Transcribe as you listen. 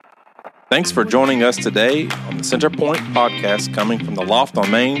Thanks for joining us today on the Centerpoint podcast coming from the Loft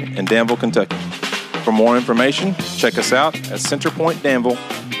on Main in Danville, Kentucky. For more information, check us out at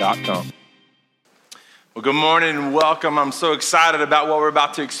centerpointdanville.com. Well, good morning and welcome. I'm so excited about what we're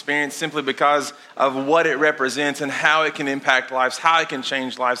about to experience simply because of what it represents and how it can impact lives, how it can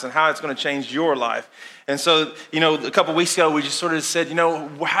change lives, and how it's going to change your life. And so, a couple weeks ago, we just sort of said,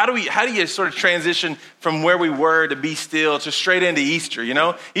 how do you sort of transition from where we were to be still to straight into Easter,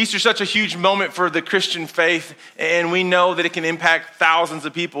 Easter's such a huge moment for the Christian faith, and we know that it can impact thousands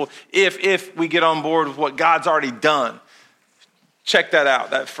of people if we get on board with what God's already done. Check that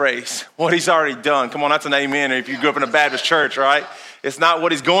out, that phrase, what he's already done. Come on, that's an amen if you grew up in a Baptist church, right? It's not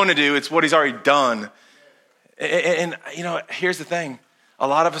what he's going to do, it's what he's already done. And here's the thing. A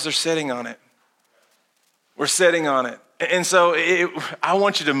lot of us are sitting on it. We're sitting on it. And so I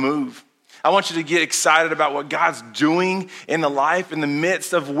want you to move. I want you to get excited about what God's doing in the life, in the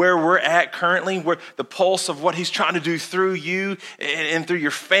midst of where we're at currently, where the pulse of what he's trying to do through you and through your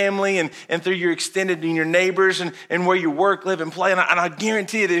family and through your extended and your neighbors and where you work, live, and play. And I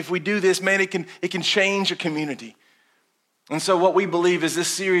guarantee you that if we do this, man, it can change a community. And so what we believe is this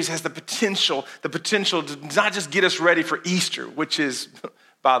series has the potential to not just get us ready for Easter, which is,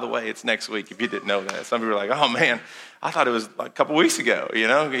 by the way, it's next week if you didn't know that. Some people are like, oh man, I thought it was like a couple weeks ago,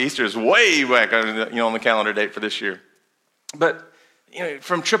 Easter is way back on the calendar date for this year. But,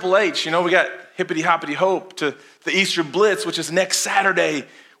 from Triple H, we got Hippity Hoppity Hope to the Easter Blitz, which is next Saturday,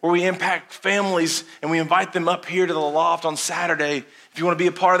 where we impact families and we invite them up here to the Loft on Saturday. If you want to be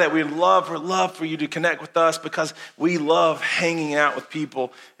a part of that, we'd love for you to connect with us because we love hanging out with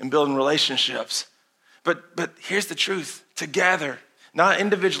people and building relationships. But here's the truth, together, not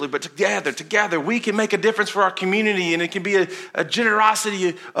individually, but together, we can make a difference for our community, and it can be a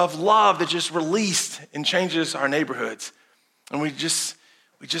generosity of love that just released and changes our neighborhoods. And we just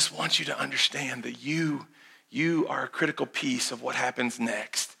want you to understand that you are a critical piece of what happens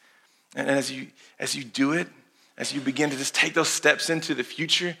next. And as you do it, as you begin to just take those steps into the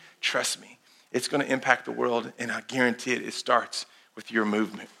future, trust me, it's going to impact the world, and I guarantee it starts with your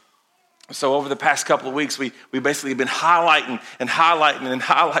movement. So over the past couple of weeks, we basically been highlighting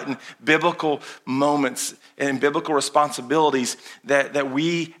biblical moments and biblical responsibilities that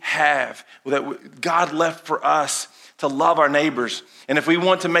we have, that God left for us to love our neighbors. And if we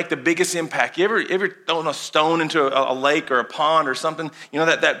want to make the biggest impact, you ever thrown a stone into a lake or a pond or something?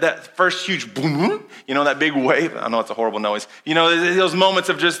 That first huge boom, that big wave. I know it's a horrible noise. Those moments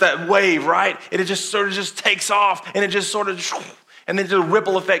of just that wave, right? It just sort of just takes off, and it just sort of. And then the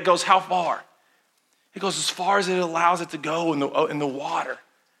ripple effect goes how far? It goes as far as it allows it to go in the water.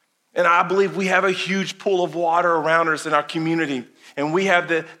 And I believe we have a huge pool of water around us in our community. And we have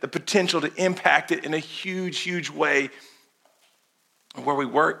the potential to impact it in a huge, huge way where we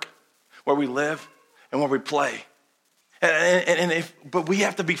work, where we live, and where we play. But we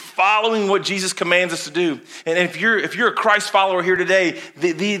have to be following what Jesus commands us to do. And if you're a Christ follower here today,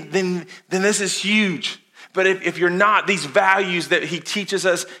 then this is huge. But if you're not, these values that he teaches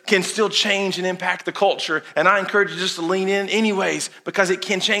us can still change and impact the culture. And I encourage you just to lean in anyways, because it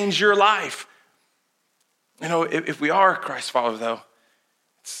can change your life. If we are a Christ follower, though,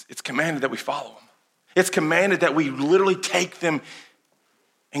 it's commanded that we follow them. It's commanded that we literally take them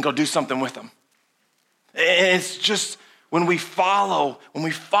and go do something with them. And it's just when we follow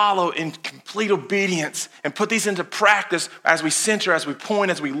in complete obedience and put these into practice as we center, as we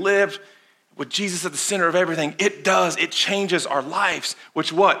point, as we live, with Jesus at the center of everything, it changes our lives,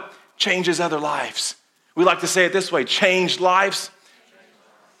 which what? Changes other lives. We like to say it this way, change lives.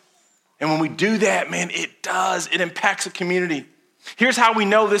 And when we do that, man, it impacts a community. Here's how we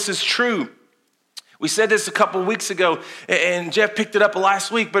know this is true. We said this a couple of weeks ago, and Jeff picked it up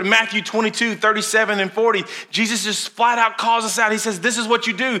last week, but Matthew 22, 37 and 40, Jesus just flat out calls us out. He says, this is what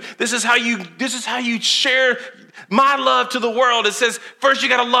you do. This is how you share my love to the world. It says, first you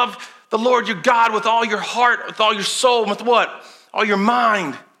got to love the Lord your God with all your heart, with all your soul, with what? All your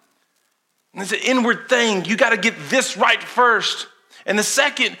mind. And it's an inward thing. You got to get this right first. And the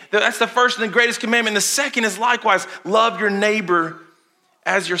second, that's the first and the greatest commandment. The second is likewise, love your neighbor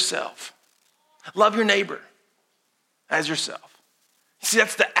as yourself. Love your neighbor as yourself. See,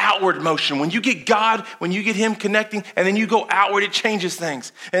 that's the outward motion. When you get God, when you get him connecting, and then you go outward, it changes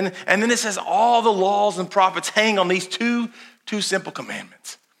things. And then it says all the laws and prophets hang on these two simple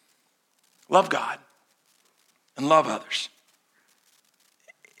commandments. Love God and love others.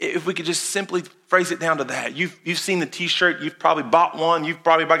 If we could just simply phrase it down to that. You've seen the t-shirt, you've probably bought one, you've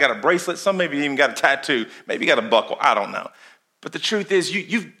probably got a bracelet, some maybe even got a tattoo, maybe you got a buckle, I don't know. But the truth is,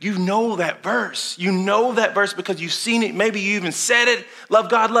 you know that verse. You know that verse because you've seen it. Maybe you even said it. Love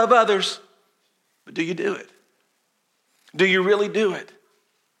God, love others. But do you do it? Do you really do it?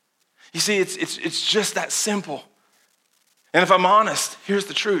 You see, it's just that simple. And if I'm honest, here's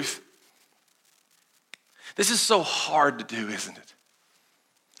the truth. This is so hard to do, isn't it?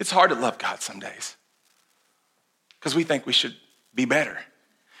 It's hard to love God some days because we think we should be better.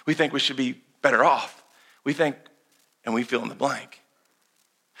 We think we should be better off. We think, and we fill in the blank.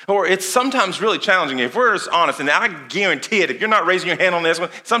 Or it's sometimes really challenging. If we're honest, and I guarantee it, if you're not raising your hand on this one,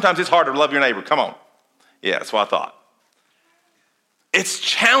 sometimes it's hard to love your neighbor. Come on. Yeah, that's what I thought. It's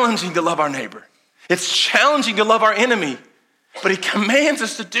challenging to love our neighbor. It's challenging to love our enemy. But he commands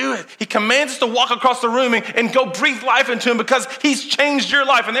us to do it. He commands us to walk across the room and go breathe life into him because he's changed your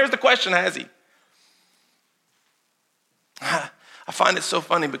life. And there's the question, has he? I find it so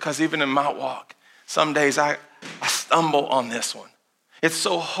funny because even in my walk, some days I stumble on this one. It's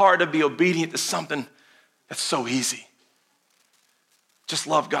so hard to be obedient to something that's so easy. Just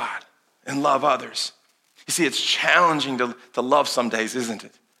love God and love others. You see, it's challenging to love some days, isn't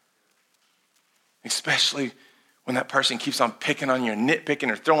it? Especially when that person keeps on picking on you, nitpicking,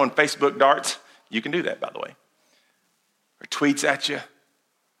 or throwing Facebook darts. You can do that, by the way. Or tweets at you,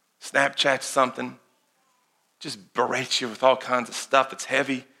 Snapchats something, just berates you with all kinds of stuff that's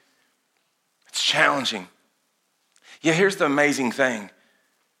heavy. It's challenging. Yeah, here's the amazing thing,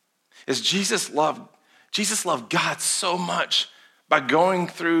 is Jesus loved God so much by going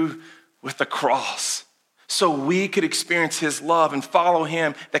through with the cross so we could experience his love and follow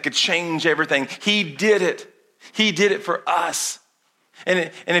him that could change everything. He did it. He did it for us.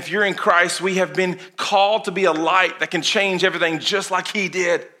 And if you're in Christ, we have been called to be a light that can change everything just like he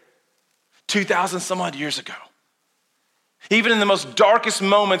did 2,000 some odd years ago. Even in the most darkest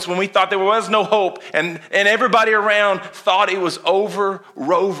moments when we thought there was no hope and everybody around thought it was over,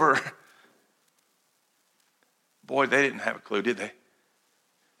 Rover. Boy, they didn't have a clue, did they?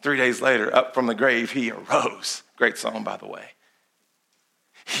 3 days later, up from the grave, he arose. Great song, by the way.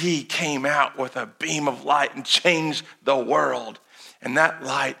 He came out with a beam of light and changed the world. And that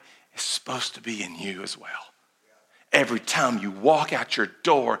light is supposed to be in you as well. Every time you walk out your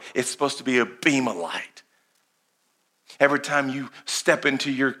door, it's supposed to be a beam of light. Every time you step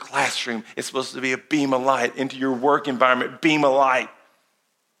into your classroom, it's supposed to be a beam of light. Into your work environment, beam of light.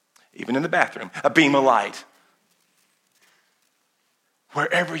 Even in the bathroom, a beam of light.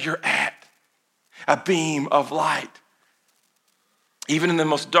 Wherever you're at, a beam of light. Even in the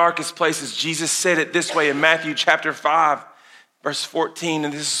most darkest places, Jesus said it this way in Matthew chapter 5, verse 14,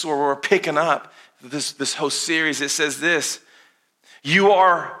 and this is where we're picking up this whole series. It says this: you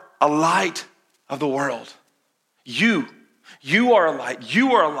are a light of the world. You are a light.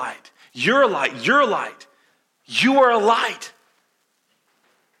 You are a light. You're a light. You're a light. You are a light.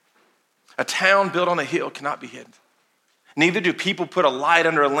 A town built on a hill cannot be hidden. Neither do people put a light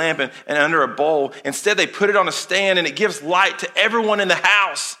under a lamp and under a bowl. Instead, they put it on a stand and it gives light to everyone in the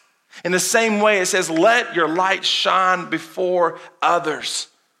house. In the same way, it says, let your light shine before others,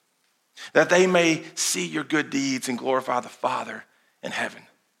 that they may see your good deeds and glorify the Father in heaven.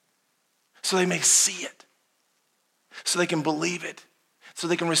 So they may see it, so they can believe it, so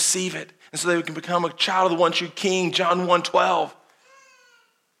they can receive it, and so they can become a child of the one true King, John 1:12.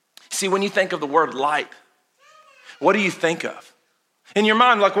 See, when you think of the word light, what do you think of? In your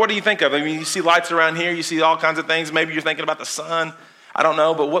mind, like, what do you think of? I mean, you see lights around here, you see all kinds of things. Maybe you're thinking about the sun. I don't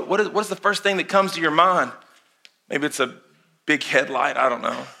know, but what is the first thing that comes to your mind? Maybe it's a big headlight. I don't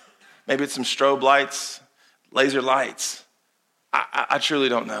know. Maybe it's some strobe lights, laser lights. I truly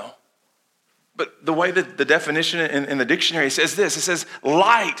don't know. But the way that the definition in the dictionary says this, it says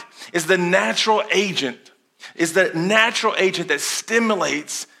light is the natural agent that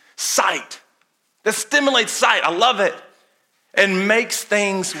stimulates sight. That stimulates sight. I love it. And makes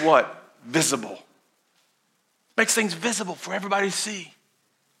things what? Visible. Makes things visible for everybody to see.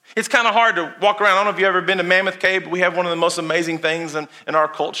 It's kind of hard to walk around. I don't know if you've ever been to Mammoth Cave, but we have one of the most amazing things in our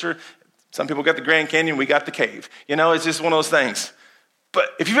culture. Some people got the Grand Canyon, we got the cave. You know, it's just one of those things. But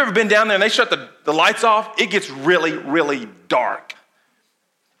if you've ever been down there and they shut the lights off, it gets really, really dark.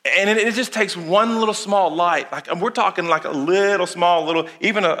 And it just takes one little small light. Like we're talking like a little small,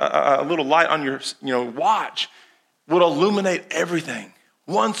 even a little light on your watch will illuminate everything.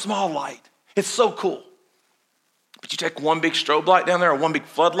 One small light. It's so cool. But you take one big strobe light down there or one big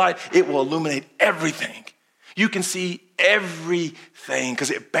floodlight, it will illuminate everything. You can see everything because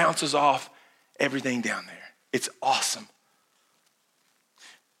it bounces off everything down there. It's awesome.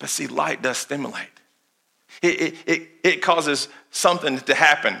 But see, light does stimulate. it causes something to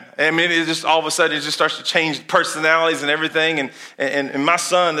happen. I mean, it just all of a sudden, it just starts to change personalities and everything. And my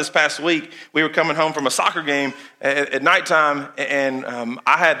son, this past week, we were coming home from a soccer game at nighttime, and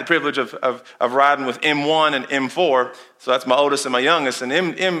I had the privilege of riding with M1 and M4. So that's my oldest and my youngest. And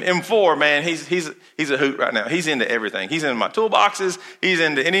M4, man, he's a hoot right now. He's into everything. He's into my toolboxes. He's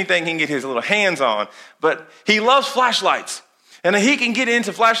into anything he can get his little hands on. But he loves flashlights. And he can get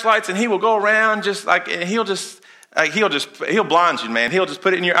into flashlights, and he will go around just like, and he'll blind you, man. He'll just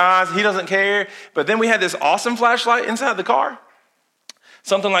put it in your eyes. He doesn't care. But then we had this awesome flashlight inside the car,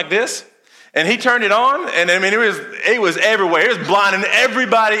 something like this. And he turned it on, and I mean, it was everywhere. It was blinding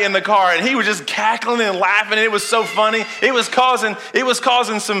everybody in the car, and he was just cackling and laughing. And it was so funny. It was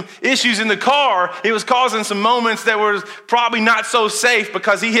causing some issues in the car. It was causing some moments that were probably not so safe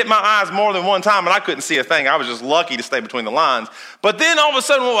because he hit my eyes more than one time, and I couldn't see a thing. I was just lucky to stay between the lines. But then all of a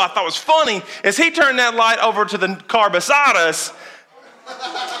sudden, what I thought was funny is he turned that light over to the car beside us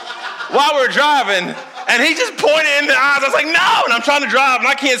while we were driving. And he just pointed in the eyes. I was like, no, and I'm trying to drive, and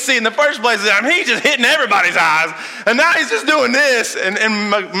I can't see in the first place. I mean, he's just hitting everybody's eyes. And now he's just doing this. And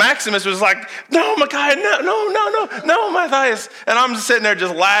Maximus was like, no, Micaiah, no, Matthias. And I'm just sitting there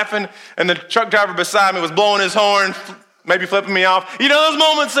just laughing, and the truck driver beside me was blowing his horn, maybe flipping me off. You know, those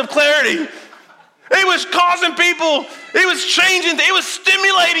moments of clarity. It was causing people, it was changing, it was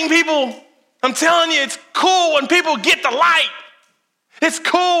stimulating people. I'm telling you, it's cool when people get the light. It's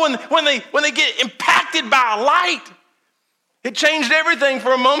cool when they get impacted by a light. It changed everything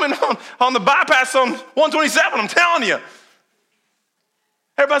for a moment on the bypass on 127, I'm telling you.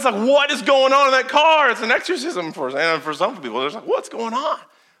 Everybody's like, what is going on in that car? It's an exorcism for some people. They're like, what's going on?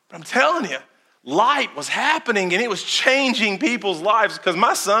 But I'm telling you, light was happening, and it was changing people's lives, because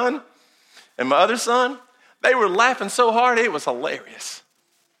my son and my other son, they were laughing so hard, it was hilarious.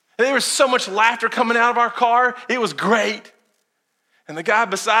 There was so much laughter coming out of our car. It was great. And the guy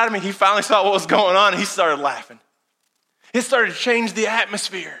beside me, he finally saw what was going on, and he started laughing. It started to change the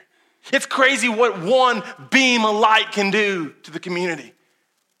atmosphere. It's crazy what one beam of light can do to the community.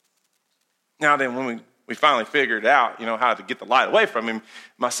 Now then, when we finally figured out, how to get the light away from him,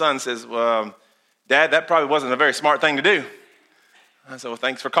 my son says, well, Dad, that probably wasn't a very smart thing to do. I said, well,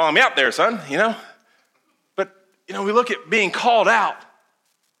 thanks for calling me out there, son, But, we look at being called out,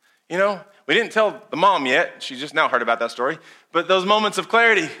 We didn't tell the mom yet. She just now heard about that story. But those moments of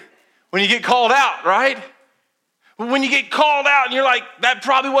clarity, when you get called out, right? When you get called out and you're like, that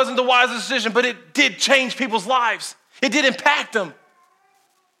probably wasn't the wisest decision, but it did change people's lives. It did impact them.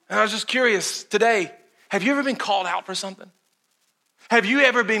 And I was just curious today, have you ever been called out for something? Have you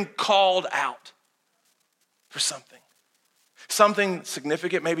ever been called out for something? Something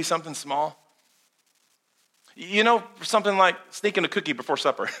significant, maybe something small? For something like sneaking a cookie before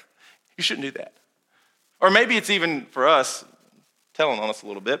supper. You shouldn't do that. Or maybe it's even for us, telling on us a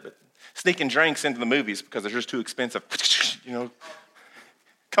little bit, but sneaking drinks into the movies because they're just too expensive.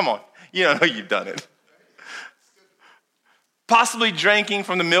 Come on, you've done it. Possibly drinking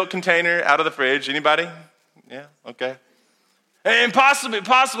from the milk container out of the fridge. Anybody? Yeah, okay. And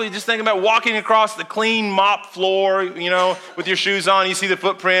possibly just thinking about walking across the clean mop floor, with your shoes on. You see the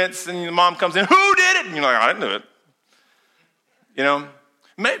footprints, and the mom comes in, who did it? And you're like, I didn't do it.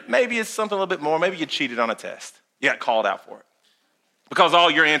 Maybe it's something a little bit more. Maybe you cheated on a test. You got called out for it. Because all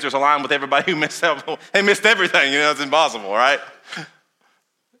your answers align with everybody who missed out. They missed everything. It's impossible, right?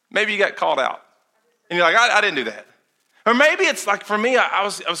 Maybe you got called out. And you're like, I didn't do that. Or maybe it's like, for me, I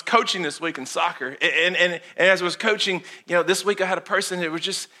was coaching this week in soccer. And as I was coaching, this week I had a person that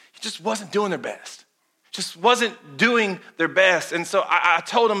just wasn't doing their best. Just wasn't doing their best. And so I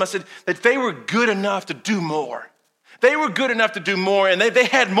told them, I said, that they were good enough to do more. They were good enough to do more, and they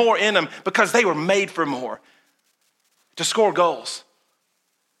had more in them because they were made for more, to score goals.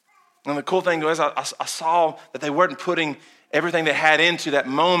 And the cool thing was I saw that they weren't putting everything they had into that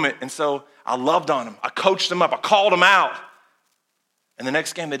moment, and so I loved on them. I coached them up. I called them out. And the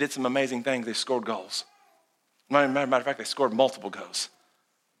next game, they did some amazing things. They scored goals. Matter of fact, they scored multiple goals.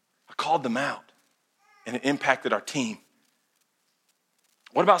 I called them out, and it impacted our team.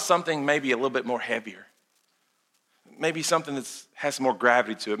 What about something maybe a little bit more heavier? Maybe something that has more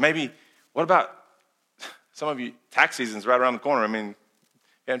gravity to it. Maybe, what about some of you, tax season's right around the corner. I mean, you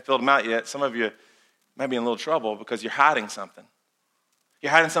haven't filled them out yet. Some of you may be in a little trouble because you're hiding something.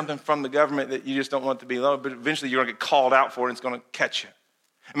 You're hiding something from the government that you just don't want to be low, but eventually you're going to get called out for it and it's going to catch you.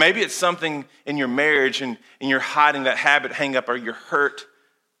 Maybe it's something in your marriage and you're hiding that habit, hang up, or you're hurt.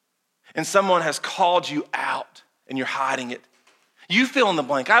 And someone has called you out and you're hiding it. You fill in the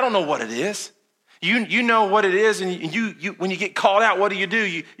blank. I don't know what it is. You know what it is, and you when you get called out, what do?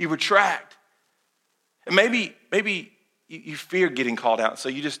 You retract. And maybe you fear getting called out, so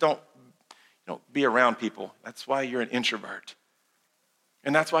you just don't be around people. That's why you're an introvert.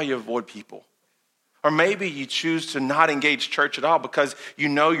 And that's why you avoid people. Or maybe you choose to not engage church at all because you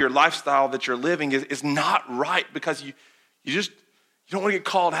know your lifestyle that you're living is not right because you don't want to get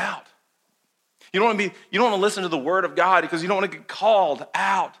called out. You don't want to listen to the word of God because you don't want to get called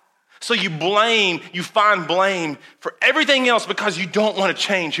out. So you find blame for everything else because you don't want to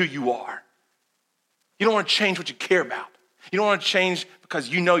change who you are. You don't want to change what you care about. You don't want to change because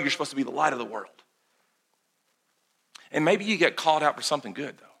you know you're supposed to be the light of the world. And maybe you get called out for something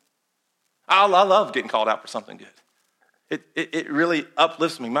good, though. I love getting called out for something good. It really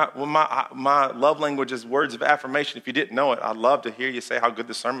uplifts me. My love language is words of affirmation. If you didn't know it, I'd love to hear you say how good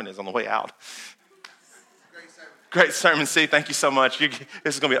the sermon is on the way out. Great sermon, C. Thank you so much.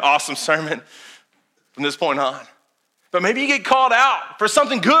 This is going to be an awesome sermon from this point on. But maybe you get called out for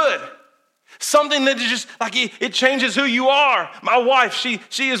something good. Something that is just like it changes who you are. My wife,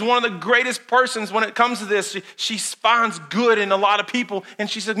 she is one of the greatest persons when it comes to this. She finds good in a lot of people. And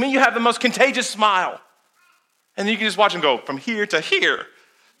she says, man, you have the most contagious smile. And then you can just watch them go from here to here.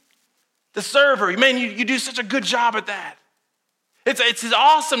 The server, man, you do such a good job at that. It's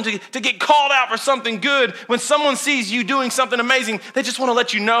awesome to get called out for something good. When someone sees you doing something amazing, they just want to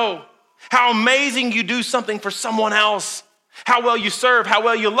let you know how amazing you do something for someone else. How well you serve, how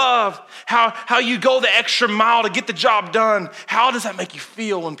well you love, how you go the extra mile to get the job done. How does that make you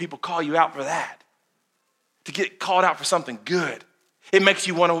feel when people call you out for that? To get called out for something good. It makes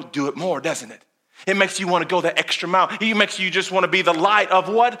you want to do it more, doesn't it? It makes you want to go the extra mile. It makes you just want to be the light of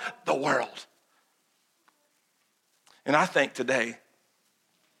what? The world. And I think today,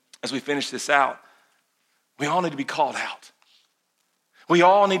 as we finish this out, we all need to be called out. We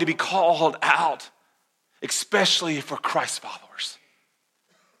all need to be called out. Especially for Christ followers.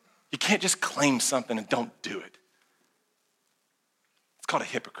 You can't just claim something and don't do it. It's called a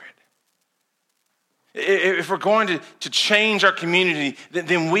hypocrite. If we're going to change our community,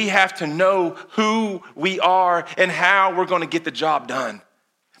 then we have to know who we are and how we're going to get the job done.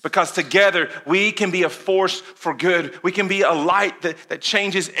 Because together we can be a force for good. We can be a light that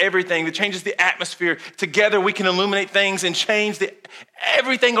changes everything, that changes the atmosphere. Together we can illuminate things and change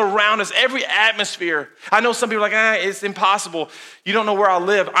everything around us, every atmosphere. I know some people are like, it's impossible. You don't know where I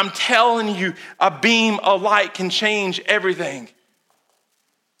live. I'm telling you, a beam of light can change everything.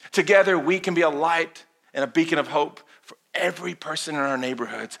 Together we can be a light and a beacon of hope for every person in our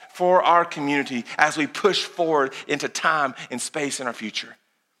neighborhoods, for our community, as we push forward into time and space in our future.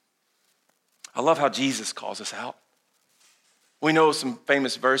 I love how Jesus calls us out. We know some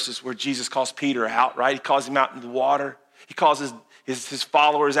famous verses where Jesus calls Peter out, right? He calls him out in the water. He calls his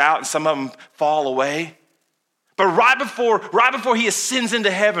followers out, and some of them fall away. But right before he ascends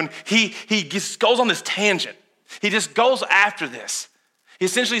into heaven, he just goes on this tangent. He just goes after this. He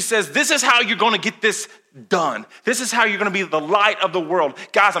essentially says, this is how you're going to get this done. This is how you're going to be the light of the world.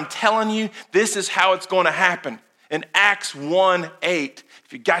 Guys, I'm telling you, this is how it's going to happen. In Acts 1:8,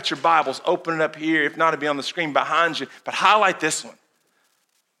 if you got your Bibles, open it up here. If not, it'll be on the screen behind you. But highlight this one.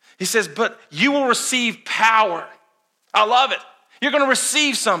 He says, but you will receive power. I love it. You're going to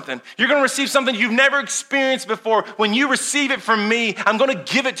receive something. You're going to receive something you've never experienced before. When you receive it from me, I'm going to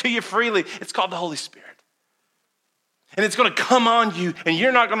give it to you freely. It's called the Holy Spirit. And it's going to come on you, and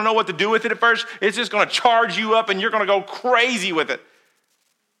you're not going to know what to do with it at first. It's just going to charge you up, and you're going to go crazy with it.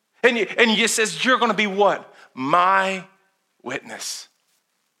 And it says you're going to be what? My witness.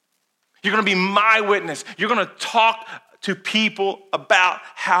 You're going to be my witness. You're going to talk to people about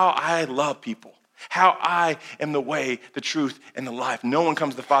how I love people, how I am the way, the truth, and the life. No one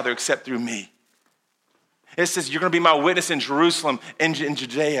comes to the Father except through me. It says you're going to be my witness in Jerusalem, in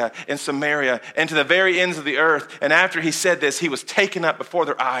Judea, in Samaria, and to the very ends of the earth. And after he said this, he was taken up before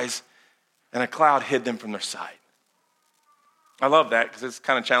their eyes, and a cloud hid them from their sight. I love that because it's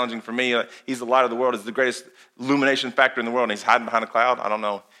kind of challenging for me. He's the light of the world. He's the greatest illumination factor in the world, and he's hiding behind a cloud. I don't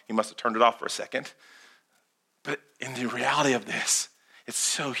know. He must have turned it off for a second. But in the reality of this, it's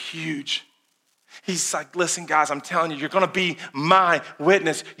so huge. He's like, listen, guys, I'm telling you, you're going to be my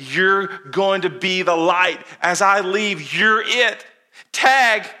witness. You're going to be the light. As I leave, you're it.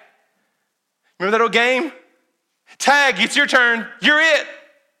 Tag. Remember that old game? Tag, it's your turn. You're it.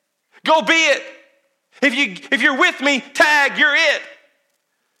 Go be it. If you're with me, tag, you're it.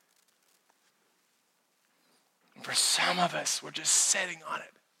 And for some of us, we're just sitting on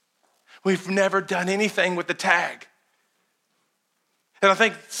it. We've never done anything with the tag. And I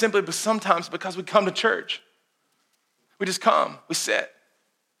think simply sometimes because we come to church. We just come, we sit.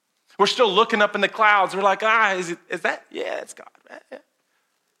 We're still looking up in the clouds. We're like, is that? Yeah, it's God. Yeah.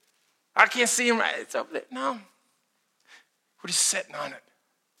 can't see him right. It's over there. No. We're just sitting on it.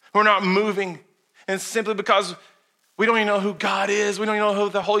 We're not moving. And it's simply because we don't even know who God is. We don't even know who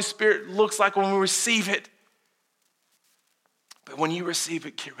the Holy Spirit looks like when we receive it. But when you receive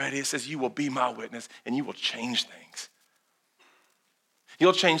it, get ready. It says you will be my witness and you will change things.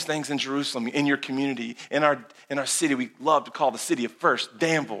 You'll change things in Jerusalem, in your community, in our city. We love to call the city of first,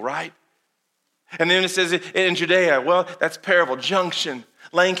 Danville, right? And then it says in Judea, well, that's Paravel, Junction,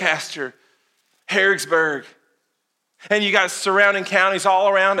 Lancaster, Harrisburg. And you got surrounding counties all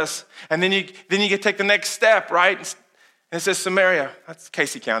around us. And then you get to take the next step, right? And it says Samaria. That's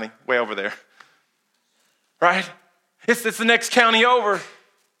Casey County, way over there. Right? It's the next county over.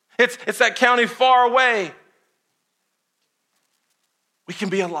 It's that county far away. We can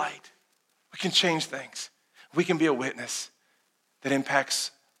be a light. We can change things. We can be a witness that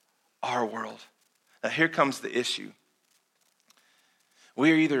impacts our world. Now here comes the issue.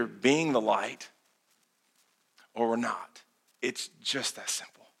 We are either being the light or we're not. It's just that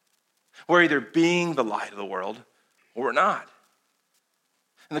simple. We're either being the light of the world or we're not.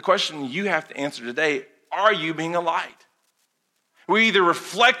 And the question you have to answer today, are you being a light? We're either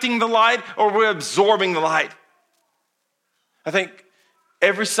reflecting the light or we're absorbing the light. I think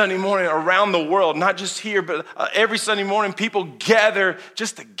every Sunday morning around the world, not just here, but every Sunday morning, people gather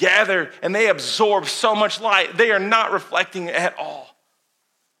just to gather and they absorb so much light. They are not reflecting at all.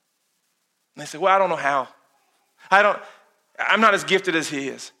 And they say, well, I don't know how. I'm not as gifted as he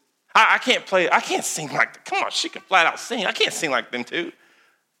is. I can't sing like them. Come on, she can flat out sing. I can't sing like them too.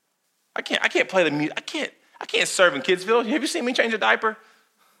 I can't play the music. I can't serve in Kidsville. Have you seen me change a diaper?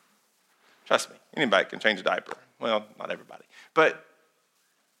 Trust me, anybody can change a diaper. Well, not everybody. But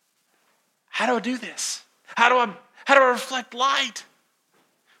how do I do this? How do I reflect light?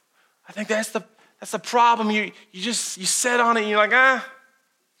 I think that's the problem. You set on it and you're like,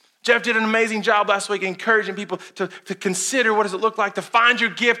 Jeff did an amazing job last week encouraging people to consider what does it look like to find your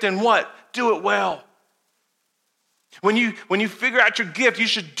gift and what? Do it well. When you figure out your gift, you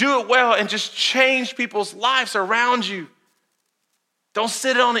should do it well and just change people's lives around you. Don't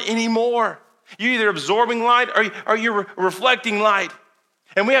sit on it anymore. You're either absorbing light or you're reflecting light.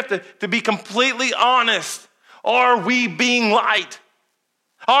 And we have to be completely honest. Are we being light?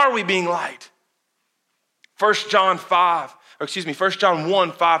 Are we being light? 1 John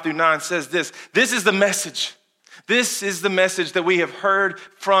 1 5 through 9 says this. This is the message. This is the message that we have heard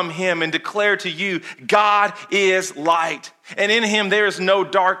from him and declare to you. God is light, and in him there is no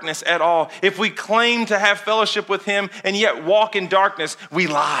darkness at all. If we claim to have fellowship with him and yet walk in darkness, we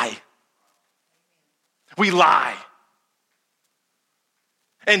lie. We lie.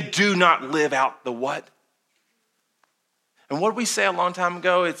 And do not live out the what? And what did we say a long time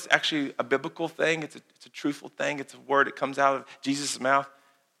ago? It's actually a biblical thing. It's a truthful thing. It's a word that comes out of Jesus' mouth.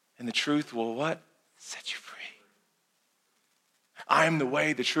 And the truth will what? Set you free. I am the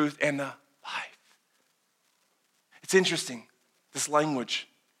way, the truth, and the life. It's interesting, this language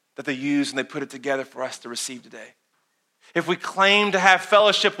that they use and they put it together for us to receive today. If we claim to have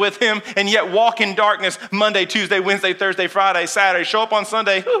fellowship with him and yet walk in darkness Monday, Tuesday, Wednesday, Thursday, Friday, Saturday, show up on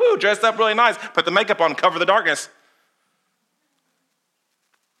Sunday, dressed up really nice, put the makeup on, cover the darkness.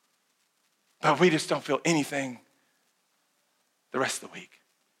 But we just don't feel anything the rest of the week.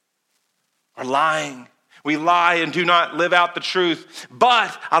 We're lying. We lie and do not live out the truth.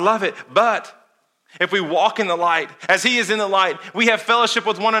 But, I love it, but if we walk in the light, as he is in the light, we have fellowship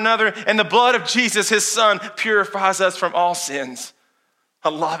with one another, and the blood of Jesus, his son, purifies us from all sins. I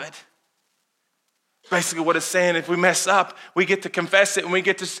love it. Basically what it's saying, if we mess up, we get to confess it and we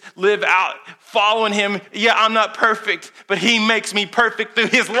get to live out following him. Yeah, I'm not perfect, but he makes me perfect through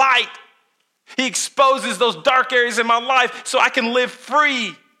his light. He exposes those dark areas in my life so I can live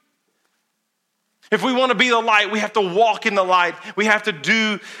free. If we want to be the light, we have to walk in the light. We have to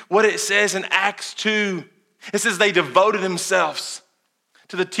do what it says in Acts 2. It says they devoted themselves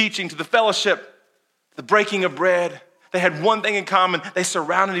to the teaching, to the fellowship, the breaking of bread. They had one thing in common. They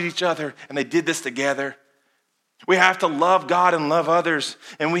surrounded each other and they did this together. We have to love God and love others,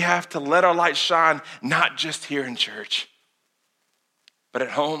 and we have to let our light shine, not just here in church, but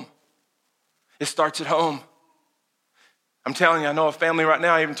at home. It starts at home. I'm telling you, I know a family right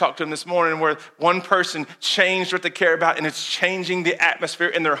now, I even talked to them this morning, where one person changed what they care about, and it's changing the atmosphere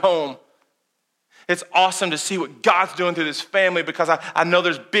in their home. It's awesome to see what God's doing through this family, because I know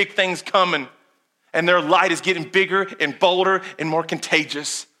there's big things coming, and their light is getting bigger and bolder and more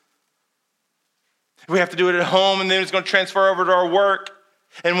contagious. We have to do it at home, and then it's going to transfer over to our work.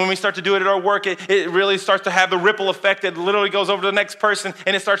 And when we start to do it at our work, it really starts to have the ripple effect that literally goes over to the next person,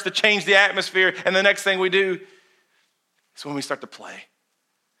 and it starts to change the atmosphere. And the next thing we do is when we start to play.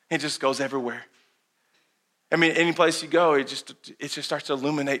 It just goes everywhere. I mean, any place you go, it just starts to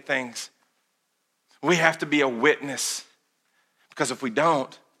illuminate things. We have to be a witness, because if we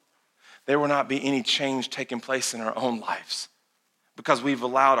don't, there will not be any change taking place in our own lives, because we've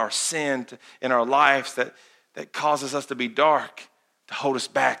allowed our sin in our lives that causes us to be dark, to hold us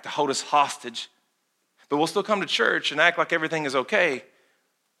back, to hold us hostage. But we'll still come to church and act like everything is okay.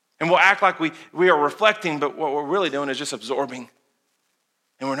 And we'll act like we are reflecting, but what we're really doing is just absorbing.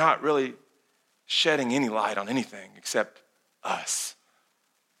 And we're not really shedding any light on anything except us.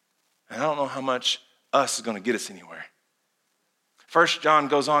 And I don't know how much us is going to get us anywhere. 1 John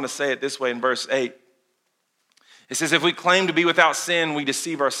goes on to say it this way in verse 8. It says, if we claim to be without sin, we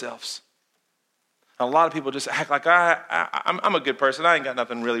deceive ourselves. Now, a lot of people just act like, I'm a good person. I ain't got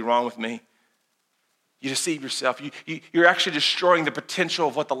nothing really wrong with me. You deceive yourself. You're actually destroying the potential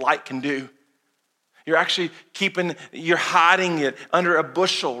of what the light can do. You're actually you're hiding it under a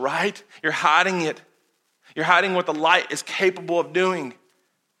bushel, right? You're hiding it. You're hiding what the light is capable of doing,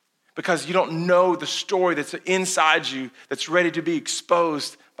 because you don't know the story that's inside you that's ready to be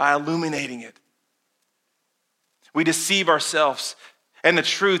exposed by illuminating it. We deceive ourselves, and the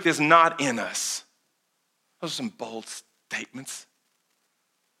truth is not in us. Those are some bold statements.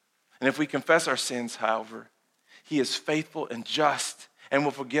 And if we confess our sins, however, he is faithful and just and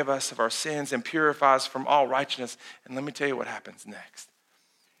will forgive us of our sins and purify us from all righteousness. And let me tell you what happens next.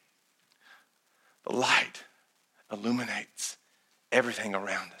 The light illuminates everything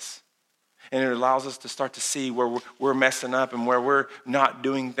around us. And it allows us to start to see where we're messing up and where we're not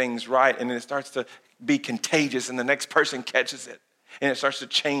doing things right. And it starts to be contagious, and the next person catches it. And it starts to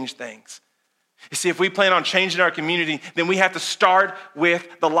change things. You see, if we plan on changing our community, then we have to start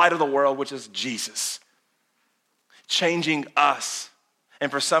with the light of the world, which is Jesus. Changing us. And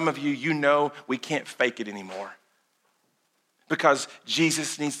for some of you, you know we can't fake it anymore, because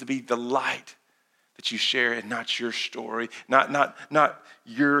Jesus needs to be the light that you share, and not your story, not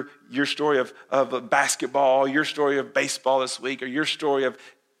your story of basketball, your story of baseball this week, or your story of,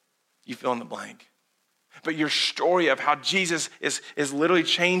 you fill in the blank. But your story of how Jesus is literally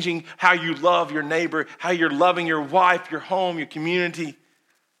changing how you love your neighbor, how you're loving your wife, your home, your community.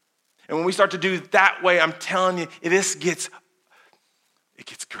 And when we start to do it that way, I'm telling you, it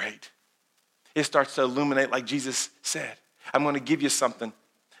gets great. It starts to illuminate, like Jesus said. I'm going to give you something.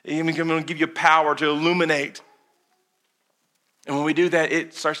 I'm going to give you power to illuminate. And when we do that,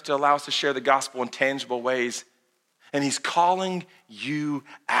 it starts to allow us to share the gospel in tangible ways. And he's calling you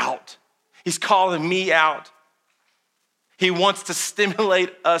out. He's calling me out. He wants to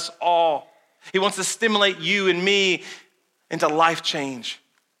stimulate us all. He wants to stimulate you and me into life change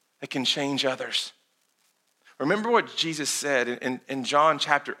that can change others. Remember what Jesus said in John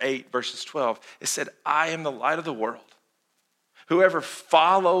chapter 8, verses 12. It said, I am the light of the world. Whoever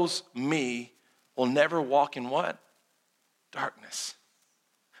follows me will never walk in what? Darkness.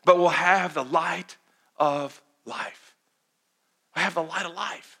 But will have the light of life. Will have the light of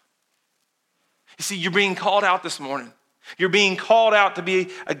life. You see, you're being called out this morning. You're being called out to be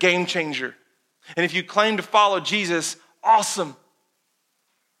a game changer. And if you claim to follow Jesus, awesome.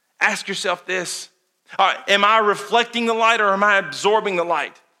 Ask yourself this. Am I reflecting the light, or am I absorbing the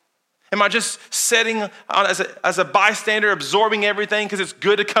light? Am I just sitting as a bystander, absorbing everything because it's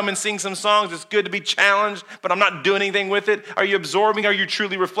good to come and sing some songs, it's good to be challenged, but I'm not doing anything with it? Are you absorbing? Are you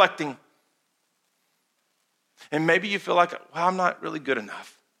truly reflecting? And maybe you feel like, well, I'm not really good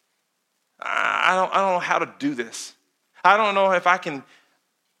enough. I don't know how to do this. I don't know if I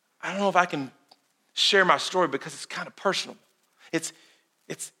can share my story because it's kind of personal. It's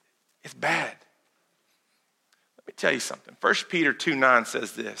bad. Let me tell you something. 1 Peter 2:9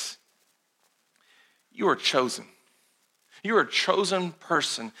 says this. You are chosen. You are a chosen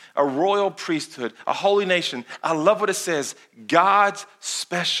person, a royal priesthood, a holy nation. I love what it says, God's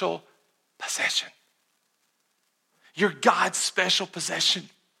special possession. You're God's special possession.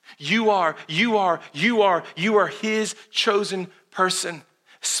 You are his chosen person,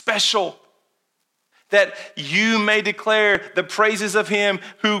 special, that you may declare the praises of him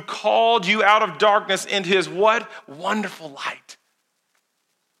who called you out of darkness into his what? Wonderful light.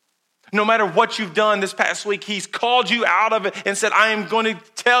 No matter what you've done this past week, he's called you out of it and said, I am going to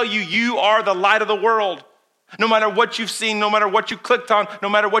tell you, you are the light of the world. No matter what you've seen, no matter what you clicked on, no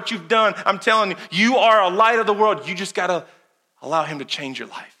matter what you've done, I'm telling you, you are a light of the world. You just got to allow him to change your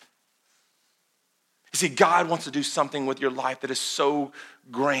life. You see, God wants to do something with your life that is so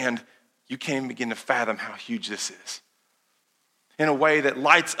grand, you can't even begin to fathom how huge this is. In a way that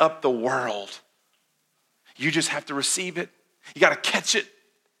lights up the world. You just have to receive it. You got to catch it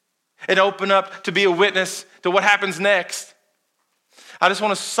and open up to be a witness to what happens next. I just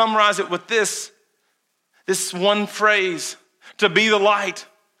want to summarize it with this one phrase: to be the light.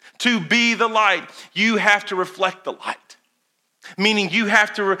 To be the light, you have to reflect the light. Meaning you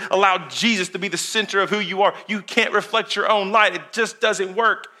have to allow Jesus to be the center of who you are. You can't reflect your own light. It just doesn't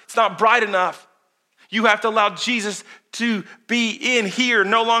work. It's not bright enough. You have to allow Jesus to be in here,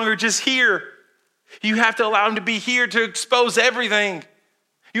 no longer just here. You have to allow him to be here to expose everything.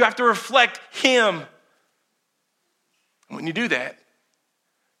 You have to reflect him. And when you do that,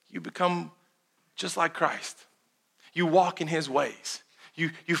 you become just like Christ. You walk in his ways.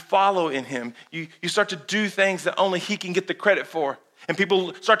 You follow in him. You start to do things that only he can get the credit for. And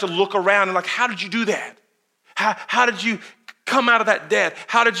people start to look around and like, how did you do that? How did you come out of that debt?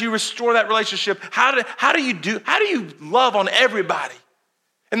 How did you restore that relationship? How do you love on everybody?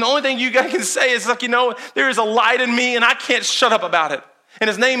 And the only thing you guys can say is like, there is a light in me and I can't shut up about it. And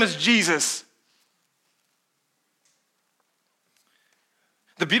his name is Jesus.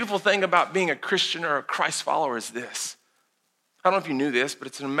 The beautiful thing about being a Christian or a Christ follower is this. I don't know if you knew this, but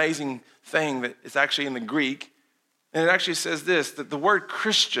it's an amazing thing that is actually in the Greek. And it actually says this, that the word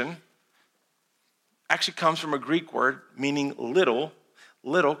Christian actually comes from a Greek word meaning little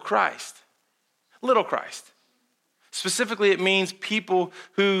Christ. Little Christ. Specifically, it means people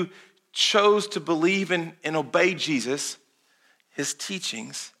who chose to believe in and obey Jesus, his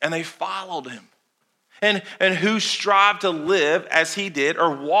teachings, and they followed him. And who strive to live as he did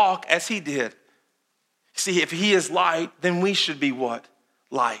or walk as he did. See, if he is light, then we should be what?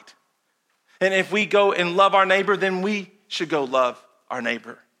 Light. And if we go and love our neighbor, then we should go love our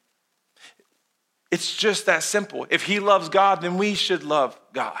neighbor. It's just that simple. If he loves God, then we should love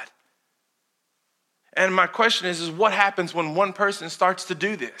God. And my question is what happens when one person starts to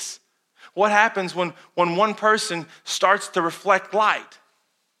do this? What happens when one person starts to reflect light?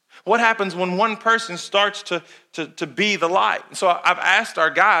 What happens when one person starts to be the light? And so I've asked our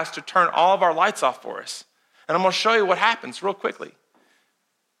guys to turn all of our lights off for us. And I'm going to show you what happens real quickly.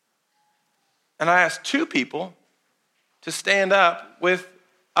 And I asked 2 people to stand up with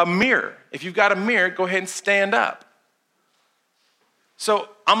a mirror. If you've got a mirror, go ahead and stand up. So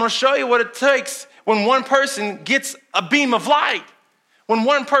I'm going to show you what it takes when one person gets a beam of light. When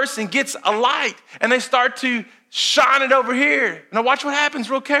one person gets a light and they start to shine it over here. Now watch what happens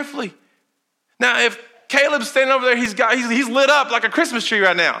real carefully. Now if Caleb's standing over there, he's lit up like a Christmas tree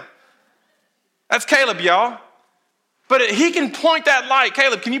right now. That's Caleb, y'all. But he can point that light.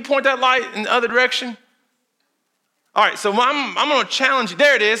 Caleb, can you point that light in the other direction? All right, so I'm going to challenge you.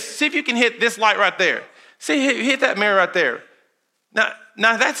 There it is. See if you can hit this light right there. See, hit that mirror right there. Now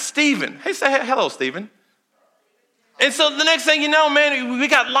that's Stephen. Hey, say hello, Stephen. And so the next thing you know, man, we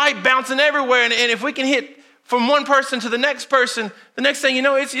got light bouncing everywhere. And if we can hit from one person to the next person, the next thing you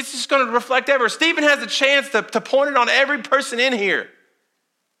know, it's just going to reflect everywhere. Stephen has a chance to point it on every person in here.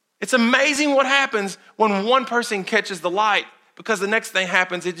 It's amazing what happens when one person catches the light, because the next thing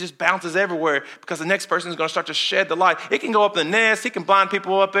happens, it just bounces everywhere because the next person is going to start to shed the light. It can go up the nest. He can blind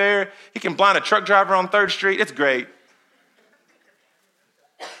people up there. He can blind a truck driver on 3rd Street. It's great.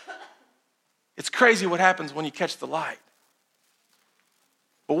 It's crazy what happens when you catch the light.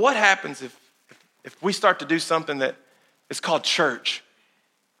 But what happens if we start to do something that is called church?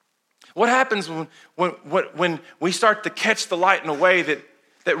 What happens when we start to catch the light in a way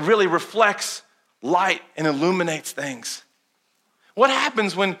that really reflects light and illuminates things? What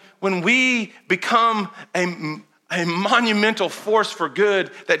happens when we become a monumental force for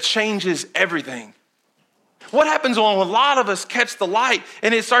good that changes everything? What happens when a lot of us catch the light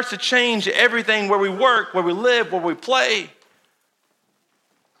and it starts to change everything where we work, where we live, where we play?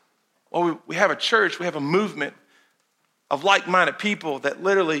 Well, we have a church, we have a movement of like-minded people that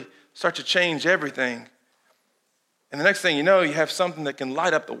literally start to change everything. And the next thing you know, you have something that can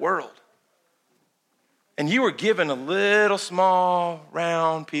light up the world. And you were given a little small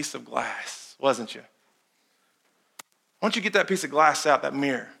round piece of glass, wasn't you? Why don't you get that piece of glass out, that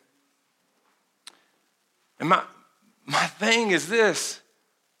mirror? And my thing is this.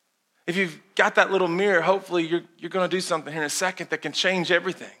 If you've got that little mirror, hopefully you're going to do something here in a second that can change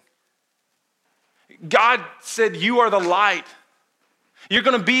everything. God said you are the light. You're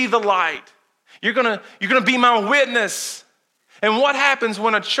going to be the light. You're going to be my witness. And what happens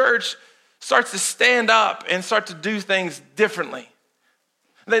when a church starts to stand up and start to do things differently?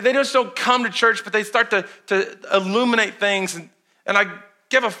 They just don't come to church, but they start to illuminate things. And I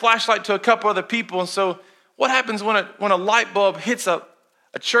give a flashlight to a couple other people. And so what happens when a light bulb hits a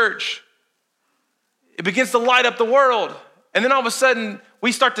church? It begins to light up the world. And then all of a sudden,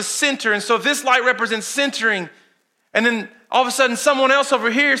 we start to center. And so if this light represents centering, and then all of a sudden someone else over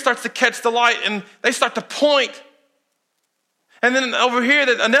here starts to catch the light and they start to point. And then over here,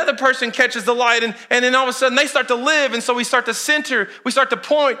 that another person catches the light, and then all of a sudden they start to live, and so we start to center, we start to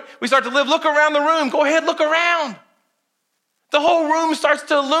point, we start to live. Look around the room. Go ahead, look around. The whole room starts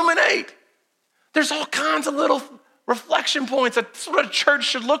to illuminate. There's all kinds of little reflection points. That's what a church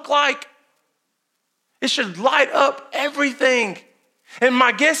should look like. It should light up everything. And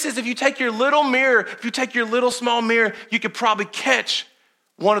my guess is if you take your little mirror, if you take your little small mirror, you could probably catch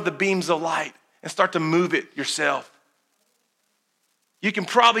one of the beams of light and start to move it yourself. You can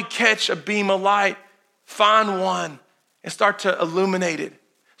probably catch a beam of light, find one, and start to illuminate it.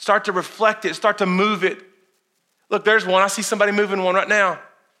 Start to reflect it, start to move it. Look, there's one. I see somebody moving one right now.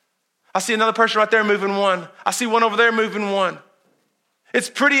 I see another person right there moving one. I see one over there moving one. It's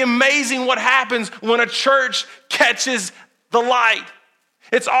pretty amazing what happens when a church catches the light.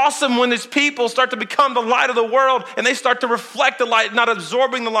 It's awesome when these people start to become the light of the world and they start to reflect the light, not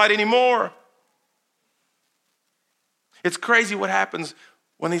absorbing the light anymore. It's crazy what happens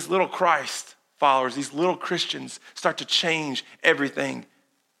when these little Christ followers, these little Christians start to change everything.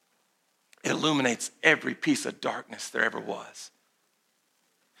 It illuminates every piece of darkness there ever was.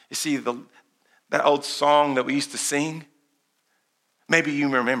 You see, that old song that we used to sing, maybe you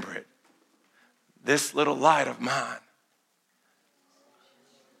remember it. This little light of mine.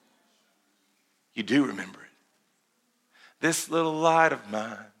 You do remember it. This little light of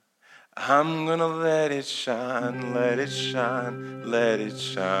mine. I'm gonna let it shine, let it shine, let it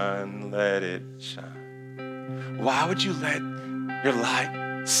shine, let it shine. Why would you let your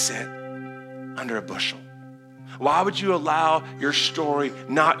light sit under a bushel? Why would you allow your story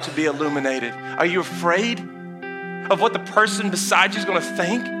not to be illuminated? Are you afraid of what the person beside you is gonna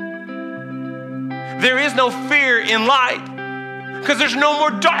think? There is no fear in light because there's no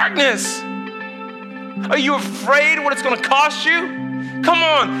more darkness. Are you afraid of what it's gonna cost you? Come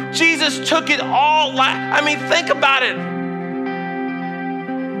on, Jesus took it all. Think about it.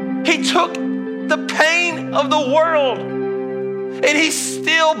 He took the pain of the world and he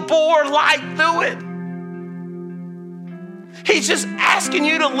still bore light through it. He's just asking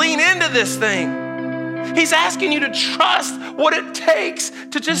you to lean into this thing. He's asking you to trust what it takes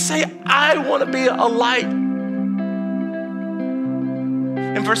to just say, I want to be a light.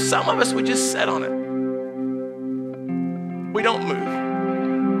 And for some of us, we just sit on it. We don't move.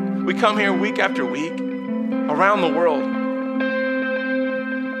 We come here week after week around the world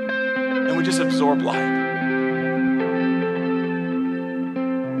and we just absorb light.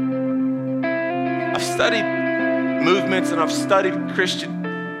 I've studied movements and I've studied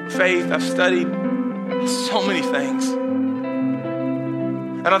Christian faith. I've studied so many things.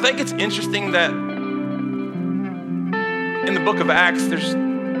 And I think it's interesting that in the book of Acts, there's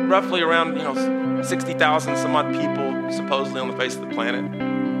roughly around 60,000 some odd people supposedly on the face of the planet.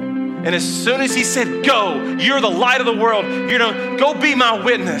 And as soon as he said, go, you're the light of the world. Go be my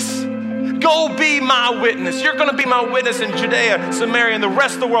witness. Go be my witness. You're going to be my witness in Judea, Samaria, and the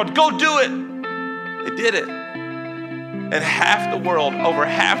rest of the world. Go do it. They did it. And over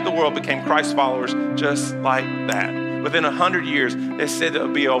half the world became Christ followers just like that. Within 100 years, they said there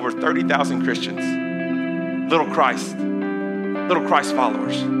would be over 30,000 Christians, little Christ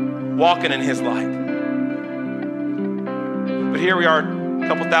followers, walking in his light. But here we are, a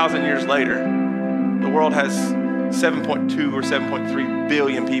couple thousand years later, the world has 7.2 or 7.3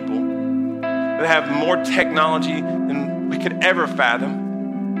 billion people that have more technology than we could ever fathom.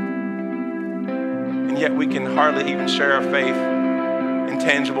 And yet we can hardly even share our faith in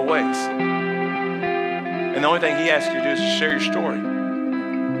tangible ways. And the only thing he asks you to do is to share your story,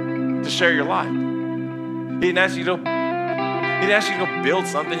 to share your life. He didn't ask you to go build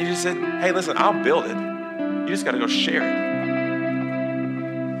something. He just said, hey, listen, I'll build it. You just got to go share it.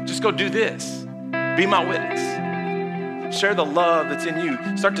 Just go do this. Be my witness. Share the love that's in you.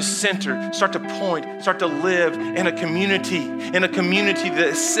 Start to center, start to point, start to live in a community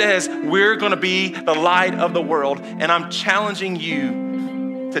that says we're going to be the light of the world. And I'm challenging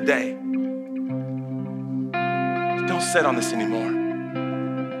you today. Don't sit on this anymore.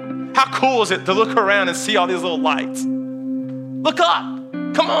 How cool is it to look around and see all these little lights? Look up.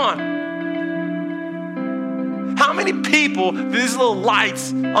 Come on. How many people, these little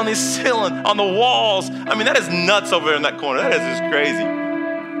lights on the ceiling, on the walls? That is nuts over there in that corner. That is just crazy.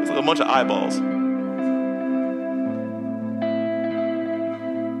 It's like a bunch of eyeballs.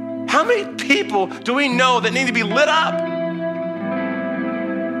 How many people do we know that need to be lit up?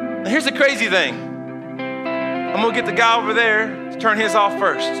 Now here's the crazy thing. I'm going to get the guy over there to turn his off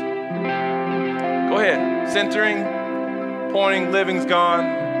first. Go ahead. Centering, pointing, living's gone.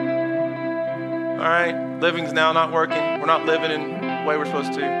 All right. Living's now not working. We're not living in the way we're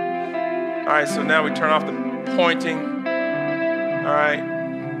supposed to. All right, so now we turn off the pointing. All right.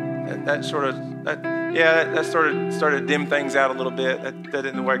 That sort of started to dim things out a little bit. That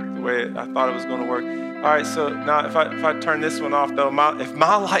didn't work the way I thought it was going to work. All right, so now if I turn this one off, though, if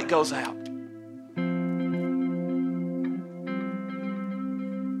my light goes out,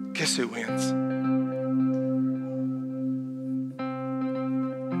 guess who wins?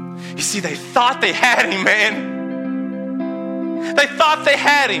 You see, they thought they had him, man. They thought they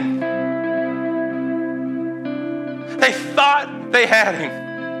had him. They thought they had him.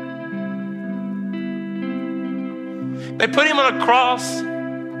 They put him on a cross.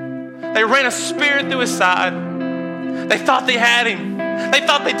 They ran a spear through his side. They thought they had him. They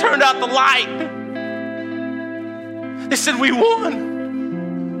thought they turned out the light. They said, we won.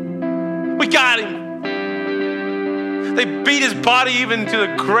 We got him. They beat his body even to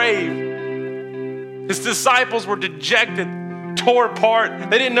the grave. His disciples were dejected, tore apart.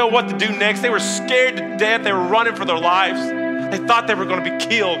 They didn't know what to do next. They were scared to death. They were running for their lives. They thought they were going to be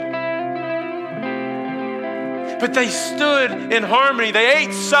killed. But they stood in harmony. They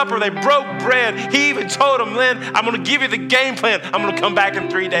ate supper. They broke bread. He even told them, Lynn, I'm going to give you the game plan. I'm going to come back in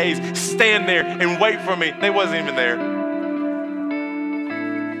 3 days. Stand there and wait for me. They wasn't even there.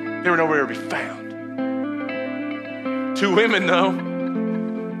 They were nowhere to be found. 2 women, though,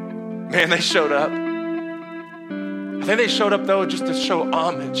 man, they showed up. I think they showed up, though, just to show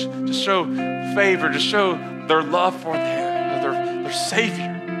homage, to show favor, to show their love for them, their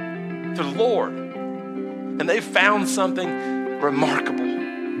Savior, their Lord. And they found something remarkable.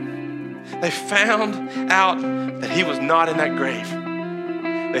 They found out that he was not in that grave,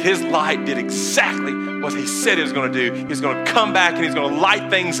 that his light did exactly what he said he was going to do. He was going to come back and he's going to light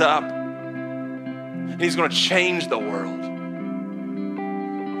things up. And he's going to change the world.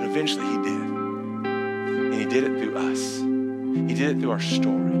 And eventually he did. And he did it through us. He did it through our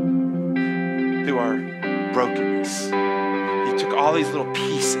story, through our brokenness. He took all these little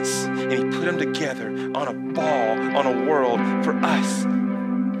pieces and he put them together on a ball, on a world for us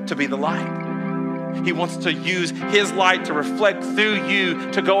to be the light. He wants to use his light to reflect through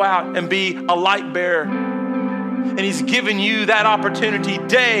you to go out and be a light bearer. And he's given you that opportunity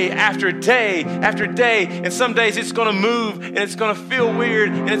day after day after day. And some days it's going to move and it's going to feel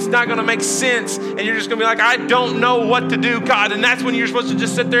weird and it's not going to make sense. And you're just going to be like, I don't know what to do, God. And that's when you're supposed to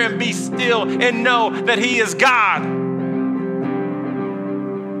just sit there and be still and know that he is God.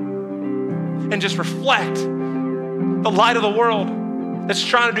 And just reflect the light of the world that's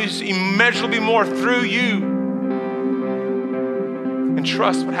trying to do immeasurably more through you. And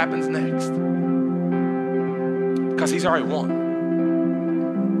trust what happens next. Because he's already won.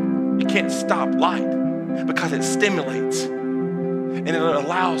 You can't stop light because it stimulates and it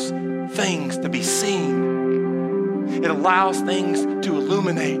allows things to be seen. It allows things to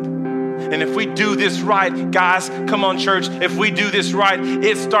illuminate. And if we do this right, guys, come on, church, if we do this right,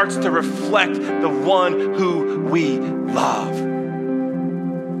 it starts to reflect the one who we love.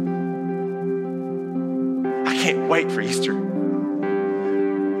 I can't wait for Easter.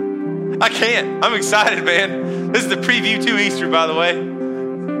 I can't. I'm excited, man. This is the preview to Easter, by the way.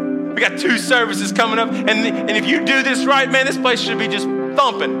 We got 2 services coming up. And if you do this right, man, this place should be just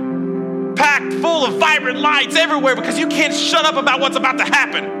thumping. Packed full of vibrant lights everywhere because you can't shut up about what's about to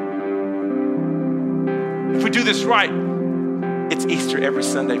happen. If we do this right, it's Easter every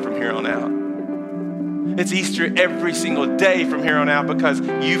Sunday from here on out. It's Easter every single day from here on out because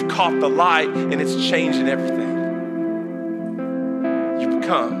you've caught the light and it's changing everything. You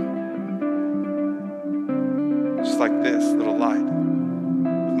become just like this little light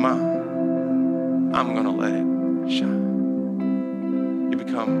of mine. I'm going to let it shine. You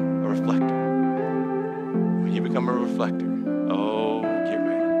become a reflector. When you become a reflector, oh, get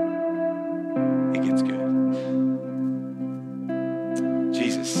ready. It gets good.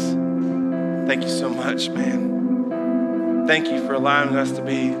 Jesus, thank you so much, man. Thank you for allowing us to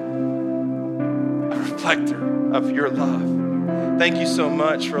be a reflector of your love. Thank you so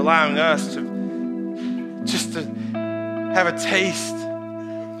much for allowing us to just to have a taste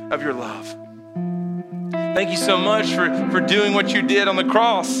of your love. Thank you so much for doing what you did on the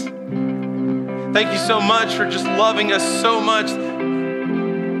cross. Thank you so much for just loving us so much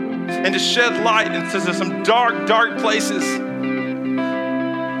and to shed light into some dark, dark places.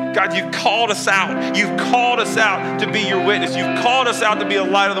 God, you've called us out. You've called us out to be your witness. You've called us out to be a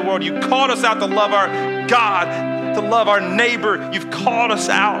light of the world. You've called us out to love our God, to love our neighbor. You've called us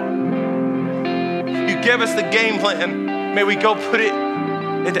out. You give us the game plan. May we go put it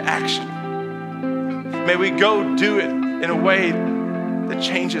into action. May we go do it in a way that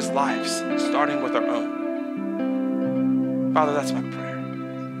changes lives, starting with our own. Father, that's my prayer.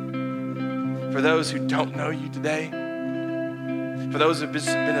 For those who don't know you today, For those who've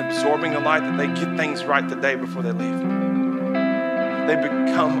been absorbing the light, that they get things right the day before they leave. They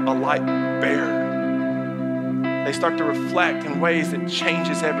become a light bearer. They start to reflect in ways that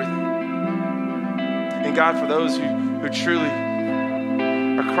changes everything. And God, for those who truly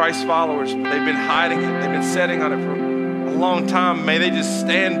are Christ followers, but they've been hiding it, they've been sitting on it for a long time, may they just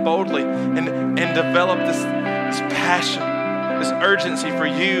stand boldly and develop this passion, this urgency for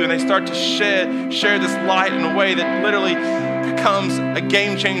you, and they start to share this light in a way that literally becomes a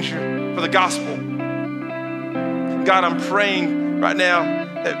game changer for the gospel. God, I'm praying right now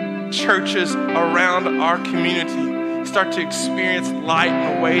that churches around our community start to experience light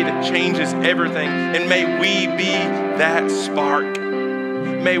in a way that changes everything. And may we be that spark.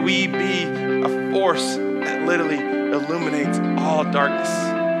 May we be a force that literally illuminates all darkness,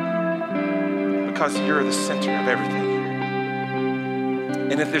 because you're the center of everything here.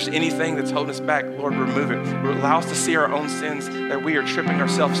 And if there's anything that's holding us back, Lord, remove it. Allow us to see our own sins that we are tripping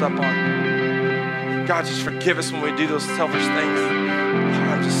ourselves up on. God, just forgive us when we do those selfish things.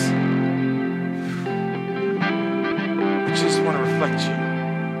 Lord, we just want to reflect you.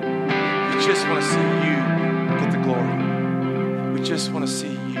 We just want to see you get the glory. We just want to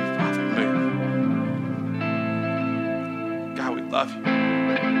see you, Father, move. God, we love you. We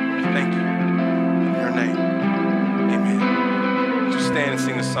thank you. In your name, amen. Would you stand and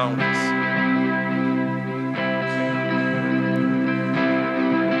sing a song with us?